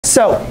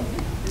So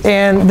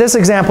in this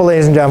example,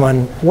 ladies and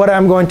gentlemen, what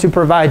I'm going to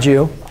provide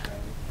you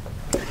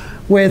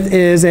with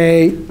is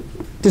a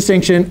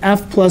distinction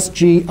f plus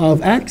g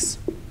of x,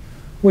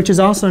 which is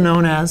also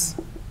known as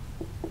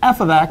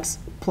f of x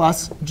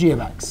plus g of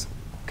x.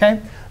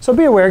 Okay? So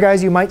be aware,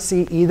 guys, you might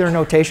see either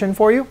notation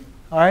for you.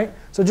 All right?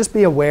 So just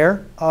be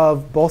aware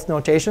of both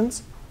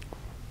notations.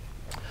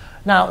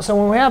 Now, so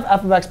when we have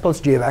f of x plus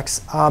g of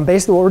x,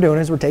 basically what we're doing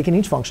is we're taking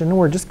each function and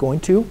we're just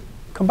going to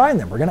combine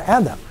them. We're going to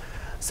add them.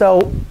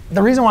 So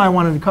the reason why I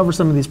wanted to cover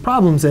some of these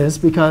problems is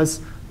because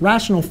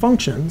rational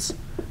functions,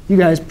 you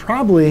guys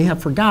probably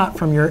have forgot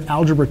from your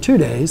Algebra 2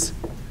 days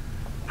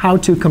how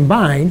to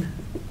combine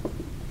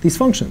these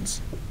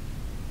functions.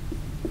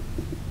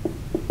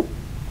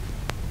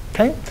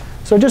 OK?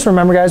 So just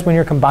remember, guys, when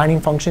you're combining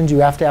functions,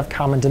 you have to have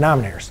common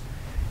denominators.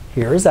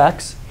 Here is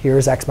x. Here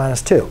is x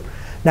minus 2.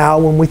 Now,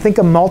 when we think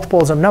of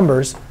multiples of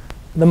numbers,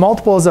 the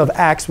multiples of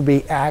x would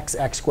be x,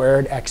 x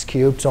squared, x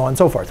cubed, so on and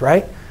so forth,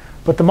 right?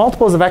 But the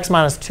multiples of x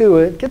minus 2,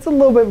 it gets a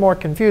little bit more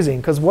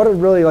confusing. Because what are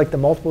really like the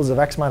multiples of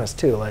x minus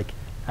 2? Like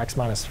x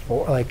minus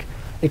 4? Like,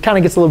 it kind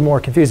of gets a little more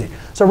confusing.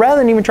 So rather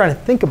than even trying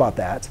to think about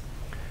that,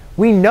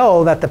 we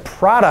know that the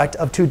product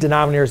of two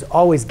denominators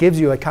always gives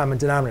you a common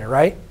denominator,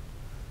 right?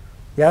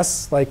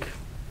 Yes? Like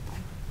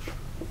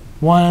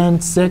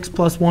 6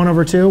 plus 1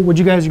 over 2. Would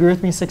you guys agree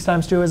with me? 6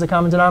 times 2 is a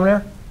common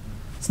denominator?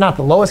 It's not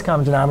the lowest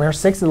common denominator.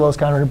 6 is the lowest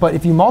common denominator. But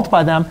if you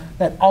multiply them,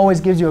 that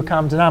always gives you a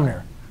common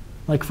denominator.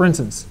 Like, for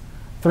instance,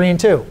 3 and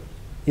 2.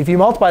 If you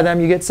multiply them,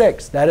 you get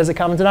 6. That is a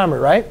common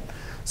denominator, right?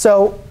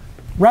 So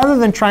rather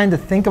than trying to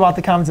think about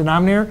the common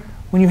denominator,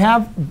 when you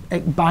have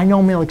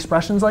binomial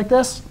expressions like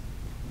this,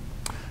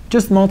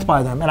 just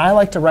multiply them. And I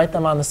like to write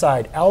them on the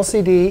side.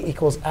 LCD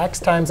equals x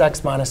times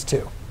x minus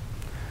 2.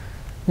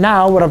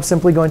 Now what I'm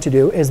simply going to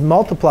do is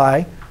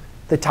multiply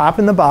the top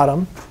and the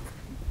bottom,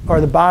 or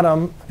the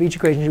bottom of each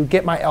equation to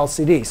get my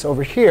LCD. So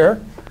over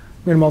here,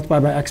 I'm going to multiply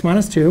by x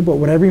minus 2. But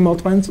whatever you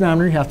multiply in the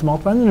denominator, you have to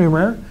multiply in the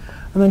numerator.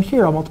 And then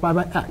here, I'll multiply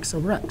by x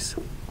over x.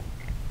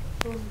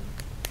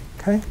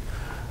 OK?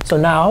 So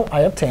now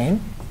I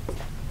obtain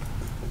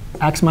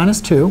x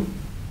minus 2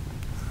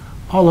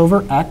 all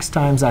over x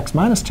times x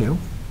minus 2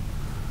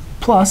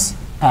 plus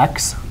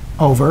x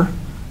over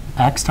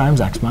x times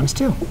x minus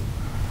 2.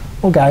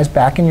 Well, guys,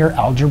 back in your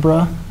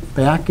algebra,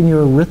 back in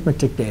your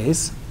arithmetic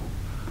days,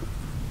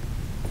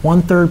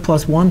 1/3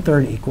 plus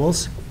 1/3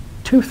 equals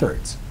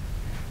 2/3.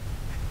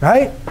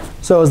 Right?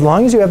 So as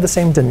long as you have the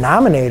same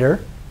denominator,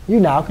 you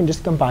now can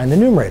just combine the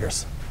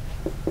numerators.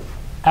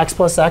 X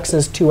plus x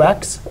is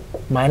 2x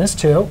minus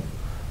 2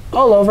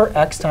 all over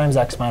x times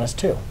x minus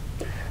 2.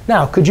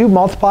 Now, could you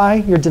multiply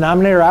your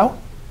denominator out?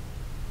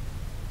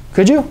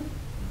 Could you?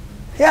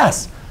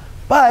 Yes.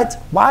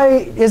 But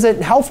why is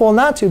it helpful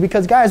not to?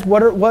 Because, guys,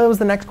 what was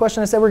the next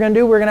question I said we're going to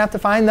do? We're going to have to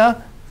find the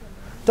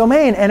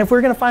domain. And if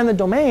we're going to find the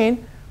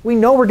domain, we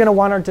know we're going to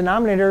want our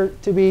denominator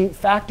to be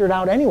factored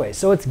out anyway.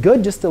 So it's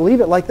good just to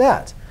leave it like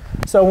that.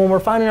 So when we're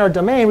finding our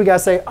domain, we got to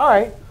say, all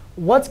right,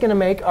 what's going to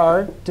make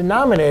our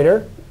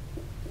denominator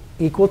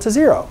equal to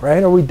 0,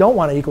 right? Or we don't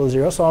want it equal to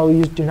 0, so I'll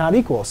use do not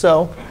equal.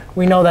 So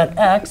we know that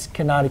x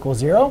cannot equal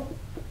 0,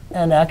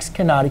 and x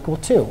cannot equal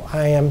 2.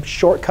 I am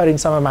shortcutting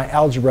some of my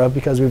algebra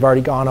because we've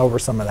already gone over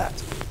some of that.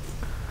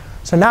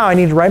 So now I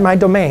need to write my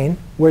domain,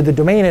 where the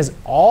domain is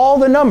all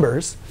the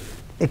numbers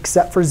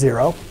except for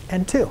 0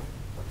 and 2.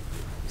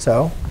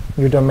 So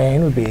your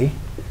domain would be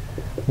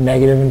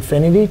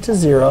 -infinity to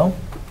 0,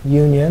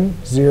 union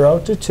 0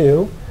 to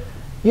 2,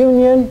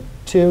 union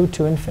 2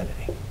 to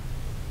infinity.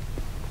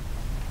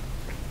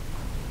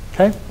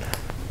 OK?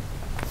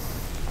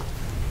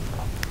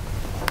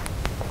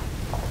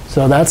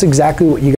 So that's exactly what you